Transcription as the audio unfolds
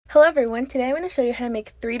Hello everyone, today I'm going to show you how to make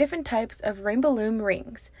 3 different types of rainbow loom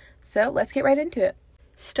rings. So let's get right into it.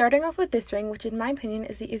 Starting off with this ring, which in my opinion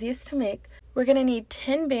is the easiest to make, we're going to need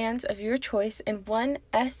 10 bands of your choice and 1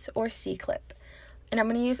 S or C clip. And I'm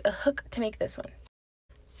going to use a hook to make this one.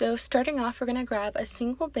 So starting off, we're going to grab a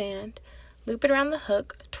single band, loop it around the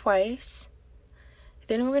hook twice.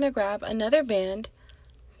 Then we're going to grab another band,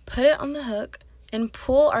 put it on the hook, and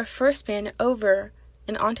pull our first band over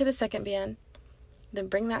and onto the second band. Then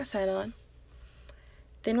bring that side on.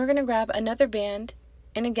 Then we're going to grab another band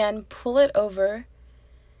and again pull it over,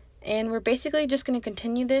 and we're basically just going to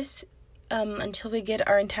continue this until we get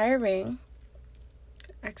our entire ring.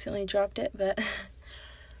 Accidentally dropped it, but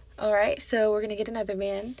alright, so we're going to get another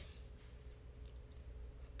band,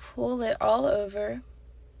 pull it all over,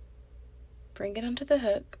 bring it onto the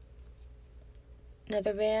hook,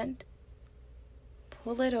 another band,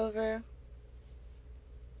 pull it over,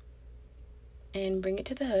 and bring it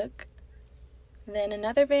to the hook, then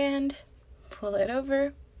another band, pull it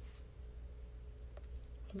over,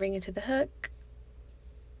 bring it to the hook,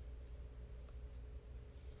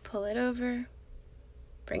 pull it over,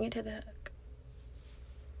 bring it to the hook.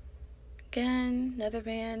 Again, another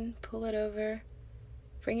band, pull it over,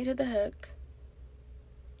 bring it to the hook.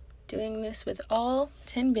 Doing this with all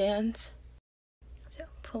 10 bands. So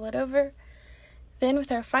pull it over. Then with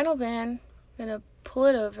our final band, we're going to pull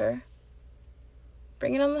it over,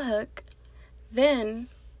 bring it on the hook. Then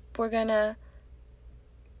we're gonna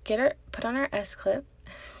put on our S clip.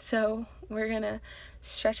 So we're gonna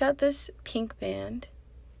stretch out this pink band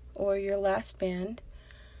or your last band.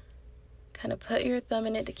 Kind of put your thumb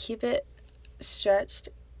in it to keep it stretched.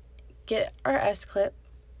 Get our S clip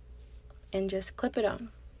and just clip it on.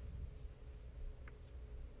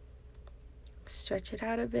 Stretch it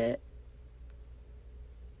out a bit.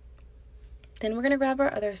 Then we're gonna grab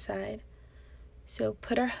our other side. So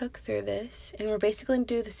put our hook through this, and we're basically going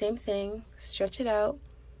to do the same thing, stretch it out,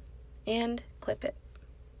 and clip it.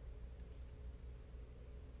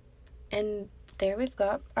 And there we've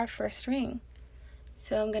got our first ring.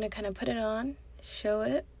 So I'm going to kind of put it on, show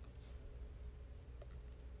it,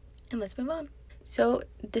 and let's move on. So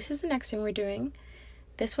this is the next ring we're doing.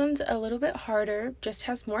 This one's a little bit harder, just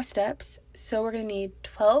has more steps. So we're going to need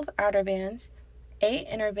 12 outer bands, 8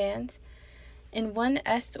 inner bands, and 1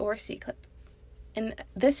 S or C clip. And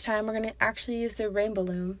this time we're going to actually use the rainbow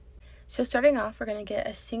loom. So starting off, we're going to get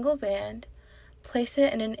a single band, place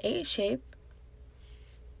it in an 8 shape.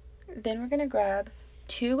 Then we're going to grab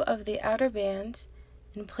 2 of the outer bands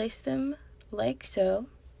and place them like so.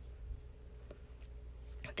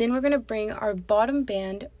 Then we're going to bring our bottom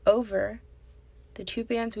band over the 2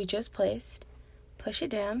 bands we just placed, push it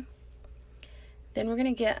down. Then we're going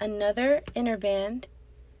to get another inner band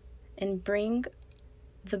and bring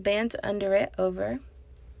the bands under it over,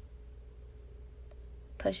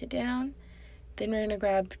 push it down. Then we're going to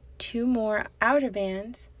grab 2 more outer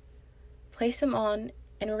bands, place them on,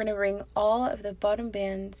 and we're going to bring all of the bottom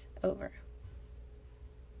bands over.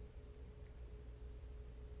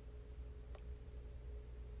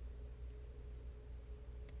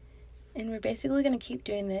 And we're basically going to keep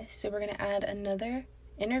doing this. So we're going to add another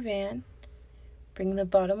inner band, bring the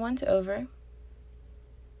bottom ones over,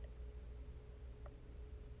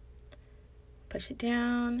 push it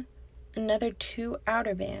down, another 2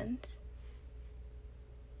 outer bands,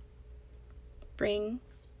 bring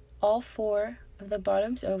all 4 of the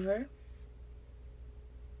bottoms over,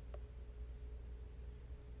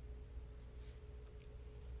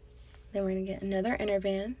 then we're going to get another inner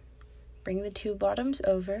band, bring the 2 bottoms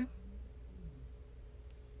over,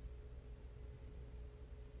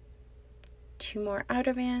 2 more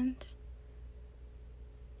outer bands,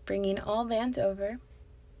 bringing all bands over,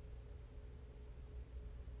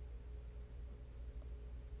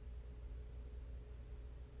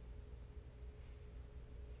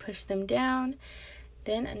 push them down,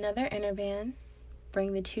 then another inner band,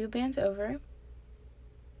 bring the 2 bands over,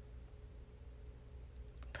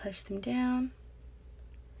 push them down,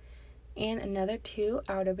 and another 2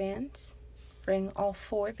 outer bands, bring all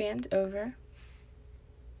 4 bands over,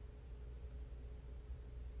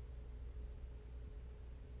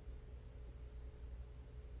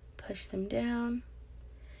 push them down,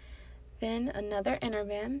 then another inner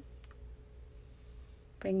band,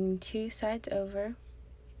 bring 2 sides over,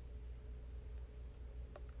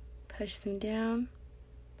 push them down,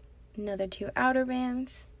 another 2 outer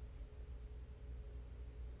bands,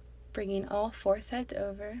 bringing all 4 sides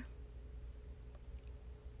over,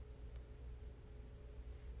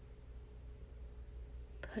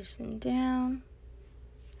 push them down,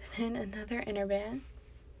 then another inner band,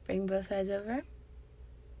 bring both sides over,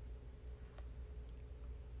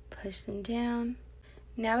 push them down.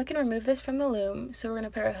 Now we can remove this from the loom, so we're going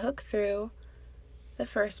to put our hook through the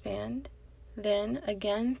first band, then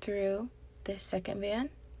again through this second band,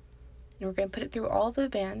 and we're going to put it through all the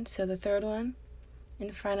bands, so the third one,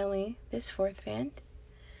 and finally this fourth band.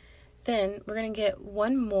 Then we're going to get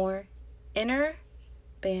one more inner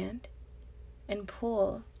band and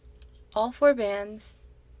pull all 4 bands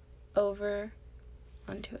over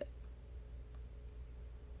onto it.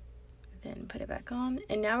 Then put it back on,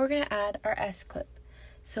 and now we're going to add our S-clip.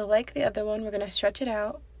 So like the other one, we're going to stretch it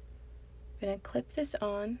out. We're going to clip this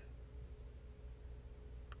on,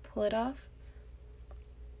 pull it off.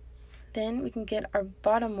 Then we can get our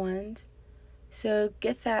bottom ones. So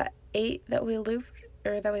get that 8 that we looped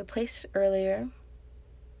or that we placed earlier.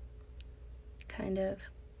 Kind of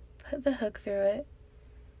put the hook through it,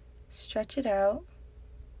 stretch it out.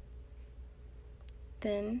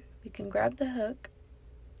 Then we can grab the hook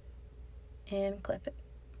and clip it.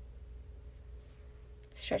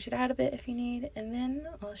 Stretch it out a bit if you need, and then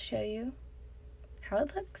I'll show you how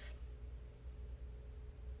it looks.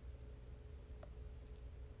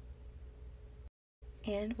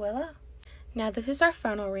 And voila! Now this is our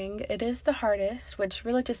final ring. It is the hardest, which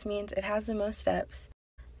really just means it has the most steps.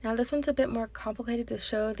 Now this one's a bit more complicated to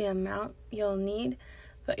show the amount you'll need,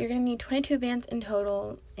 but you're going to need 22 bands in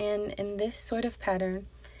total and in this sort of pattern.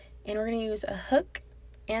 And we're going to use a hook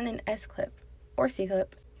and an S-clip or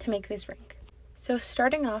C-clip to make this ring. So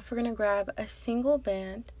starting off, we're going to grab a single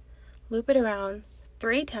band, loop it around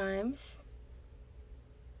 3 times.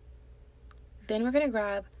 Then we're going to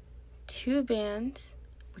grab 2 bands,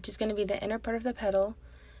 which is going to be the inner part of the petal,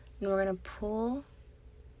 and we're going to pull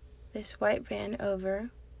this white band over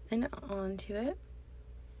and onto it,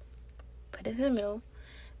 put it in the middle,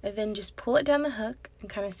 and then just pull it down the hook and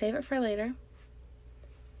kind of save it for later.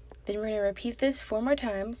 Then we're going to repeat this 4 more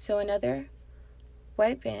times, so another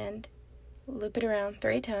white band, loop it around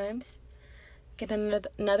 3 times, get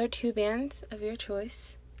another 2 bands of your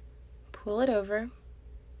choice, pull it over,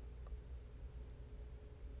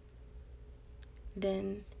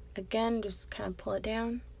 then again just kind of pull it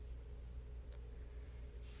down.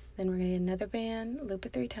 Then we're going to get another band, loop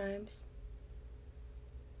it 3 times,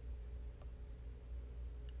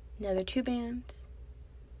 another 2 bands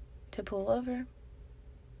to pull over,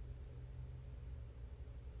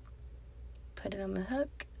 put it on the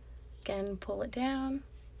hook, again pull it down,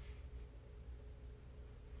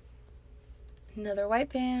 another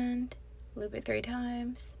white band, loop it 3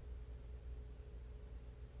 times,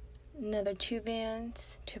 another 2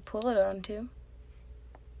 bands to pull it onto,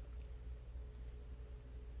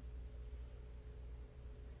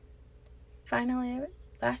 finally,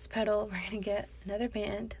 last petal, we're going to get another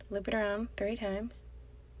band, loop it around 3 times,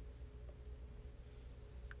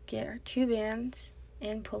 get our 2 bands,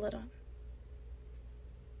 and pull it on.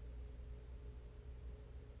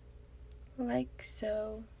 Like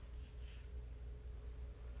so.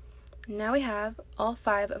 Now we have all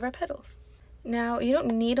 5 of our petals. Now, you don't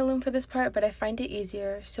need a loom for this part, but I find it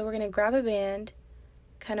easier, so we're going to grab a band,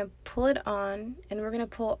 kind of pull it on, and we're going to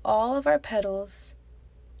pull all of our petals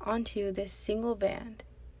onto this single band.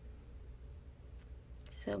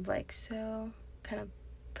 So like so, kind of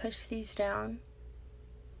push these down,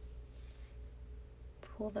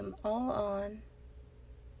 pull them all on,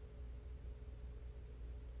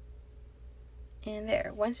 and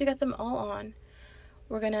there. Once we got them all on,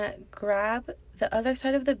 we're going to grab the other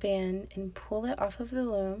side of the band and pull it off of the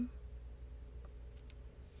loom.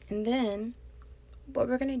 And then what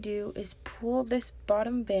we're going to do is pull this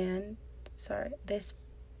bottom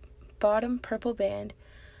purple band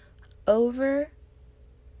over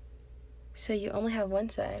so you only have one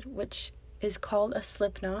side, which is called a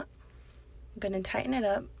slip knot. I'm going to tighten it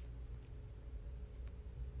up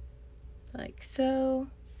like so.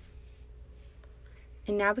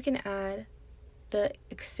 And now we can add the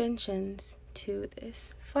extensions to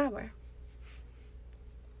this flower.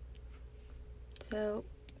 So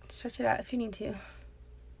stretch it out if you need to.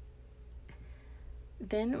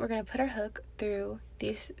 Then we're going to put our hook through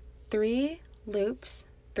these 3 loops,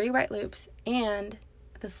 3 white loops, and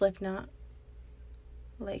the slip knot,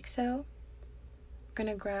 like so. We're going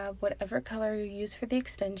to grab whatever color you use for the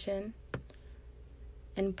extension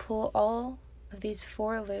and pull all of these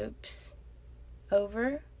 4 loops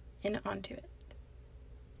over and onto it.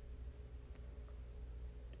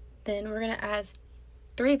 Then we're going to add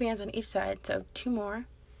 3 bands on each side, so 2 more.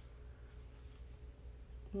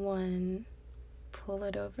 1, pull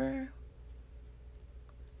it over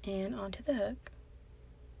and onto the hook.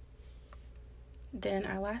 Then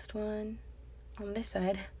our last one on this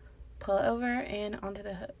side, pull it over and onto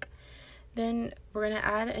the hook. Then we're going to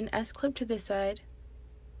add an S-clip to this side,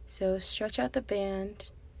 So stretch out the band,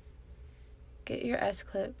 get your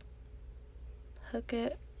S-clip, hook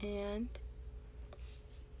it, and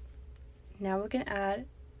now we're going to add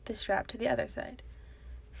the strap to the other side.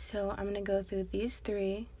 So I'm going to go through these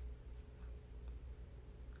 3,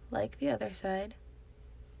 like the other side,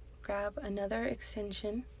 grab another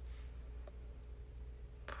extension,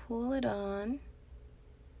 pull it on,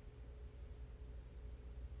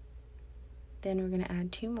 then we're going to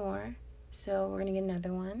add 2 more, so we're going to get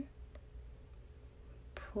another one,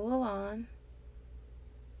 pull on,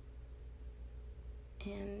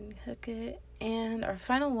 and hook it, and our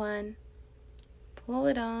final one, pull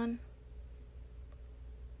it on,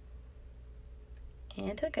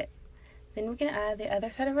 and hook it. Then we can add the other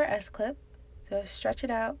side of our S-clip, so stretch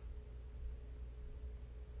it out,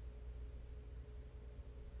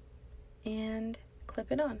 and clip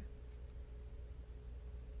it on,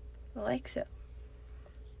 like so.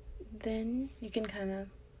 Then you can kind of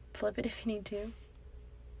flip it if you need to.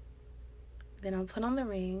 Then I'll put on the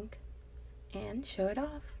ring and show it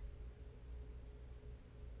off.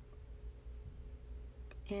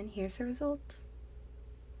 And here's the results.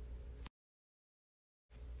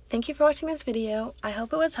 Thank you for watching this video. I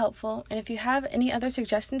hope it was helpful, and if you have any other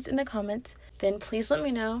suggestions in the comments, then please let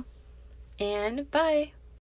me know, and bye!